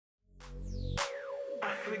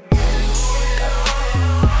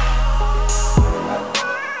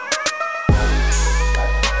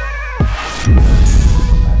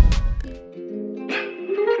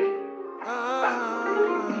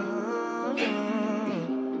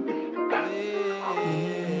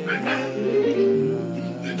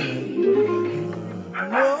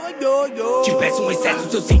parece um excesso.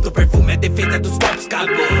 Se eu sinto o perfume, a defesa dos corpos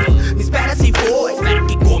acabou. Me espera se for, espero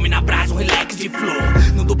que come na brasa um relax de flor.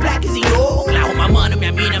 No duplexinho, lá uma mano,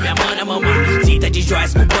 minha mina, minha mana, mamãe. Cita de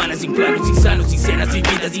joias cubanas, em planos insanos, em cenas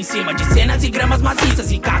vividas em cima de cenas e gramas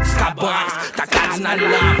maciças, em cactos cabanas, tacados na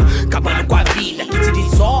lama, acabando com a vida que se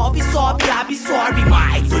dissolve, sobe, absorve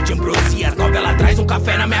mais. Hoje ambrosia, às 9 ela traz um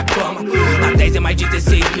café na minha cama. Às 10 é mais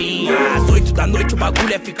 16 linhas, às 8 da noite o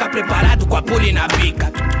bagulho é ficar preparado com a pule na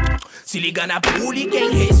bica. Se liga na pule,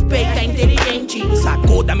 quem respeita é inteligente.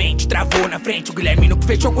 Sacou da mente, travou na frente o Guilhermino que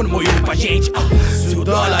fechou quando moiu pra gente. Se o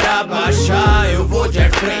dólar abaixar, eu vou de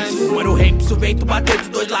Air France. Mano, rap, se o vento bater dos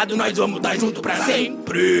dois lados, nós vamos dar junto pra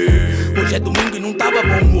sempre. Hoje é domingo e não tava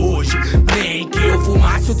bom hoje. Nem que eu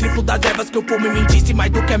fumasse o triplo das ervas que eu fumo e mentisse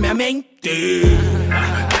mais do que a minha mente.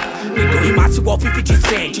 Nem que eu rimasse igual 50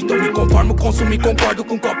 Cent. Então me conformo, consumo e concordo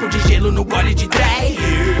com um copo de gelo no gole de Dre.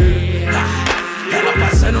 Ela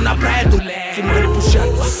passando na praia do Lé, fumando e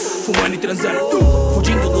puxando, fumando e transando,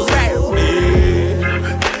 fugindo dos velhos.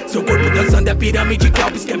 Seu corpo dançando é a pirâmide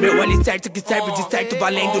Kelps, que é meu alicerce, que serve de certo,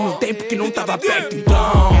 valendo no tempo que não tava perto.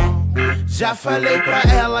 Então já falei pra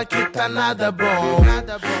ela que tá nada bom.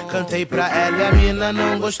 Cantei pra ela e a mina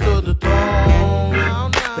não gostou do tom.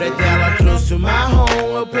 Preta ela trouxe o marrom,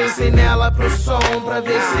 eu pensei nela pro som, pra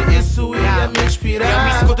ver se isso ia me inspirar. Eu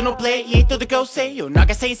me escuto no play e tudo que eu sei, o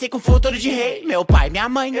Noga sensei com futuro de rei. Meu pai, minha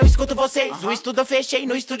mãe, eu escuto vocês. O estudo eu fechei,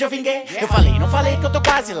 no estúdio eu vinguei. Eu falei, não falei que eu tô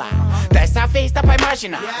quase lá. Dessa vez dá pra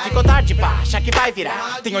imaginar, ficou tarde pra achar que vai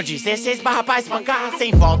virar. Tenho 16 barra pra espancar,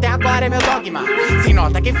 sem volta é agora, é meu dogma. Sem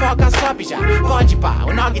nota quem foca sobe já, pode pá,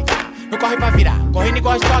 o Nog tá. Não corre pra virar, correndo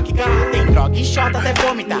igual estoque, cara. Tem droga e shot até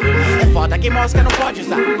vomitar. É foda que mosca não pode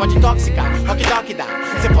usar, pode intoxicar, rock doc dá.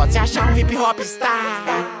 Cê pode se achar um hip hop star.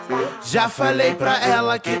 Já falei pra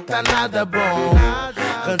ela que tá nada bom.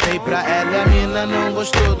 Cantei pra ela e a mina não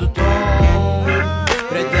gostou do tom.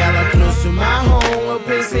 Preta ela trouxe o marrom, eu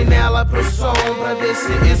pensei nela pro som, pra ver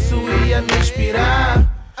se isso ia me inspirar.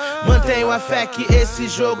 Mantenho a fé que esse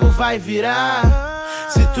jogo vai virar.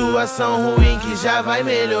 Situação ruim que já vai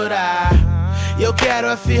melhorar. E eu quero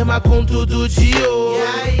afirmar com tudo de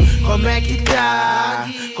hoje. Como é que tá?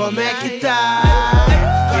 Como é que tá?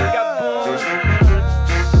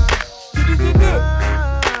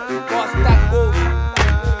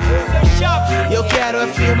 Eu quero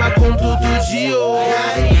afirmar com tudo de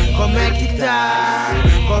hoje. Como é que tá?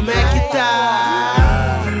 Como é que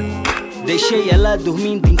tá? Deixei ela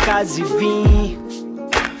dormindo em casa e vim.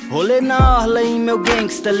 Rolê na orla em meu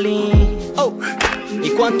gangsta lean.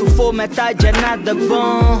 Enquanto for metade é nada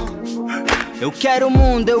bom. Eu quero o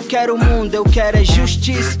mundo, eu quero o mundo, eu quero é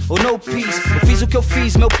justiça ou no peace. Eu fiz o que eu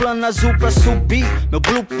fiz, meu plano azul pra subir. Meu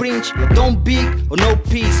blueprint é don't big ou no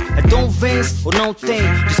peace. É don't vence ou não tem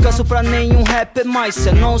descanso pra nenhum rapper mais, isso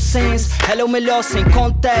é nonsense. Ela é o melhor sem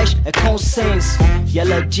contest, é consenso. E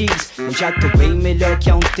ela diz, eu já tô bem melhor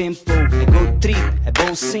que há um tempo. É go trip, é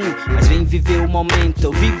bom sim, mas vem viver o momento.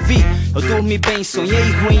 Eu vivi, eu dormi bem,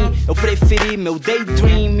 sonhei ruim. Eu preferi meu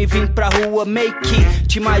daydream e vim pra rua make it.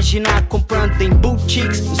 Te imaginar comprando em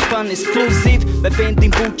boutiques, nos panos exclusivos, bebendo em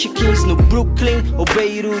boutiquins no Brooklyn ou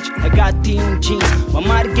Beirute, é gatinho jeans, uma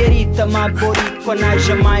marguerita, uma boricua na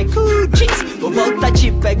Jamaica, jeans. Vou voltar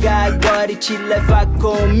te pegar agora e te levar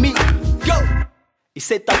comigo, go! E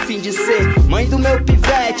cê tá afim de ser mãe do meu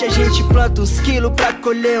pivete? A gente planta uns quilos pra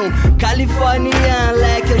colher um Californian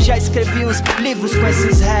leque. Eu já escrevi uns livros com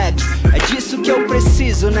esses raps. É disso que eu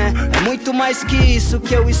preciso, né? É muito mais que isso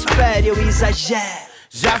que eu espero, eu exagero.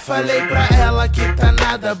 Já falei pra ela que tá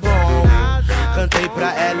nada bom. Cantei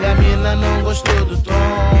pra ela e a mina não gostou do tom.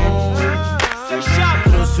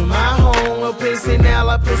 Trouxe o marrom, eu pensei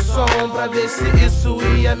nela pro som, pra ver se isso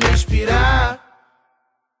ia me inspirar.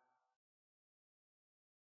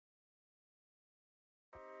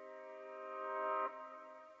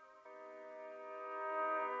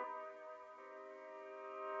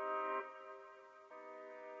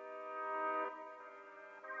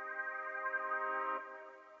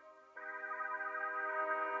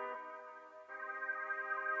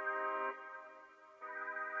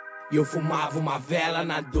 E eu fumava uma vela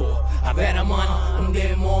na dor. A Vera, mano, um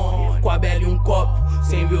demônio. Com a Bela e um copo,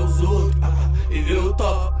 sem ver os outros. E ver o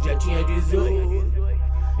top, já tinha 18.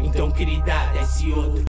 Então, querida, desce outro.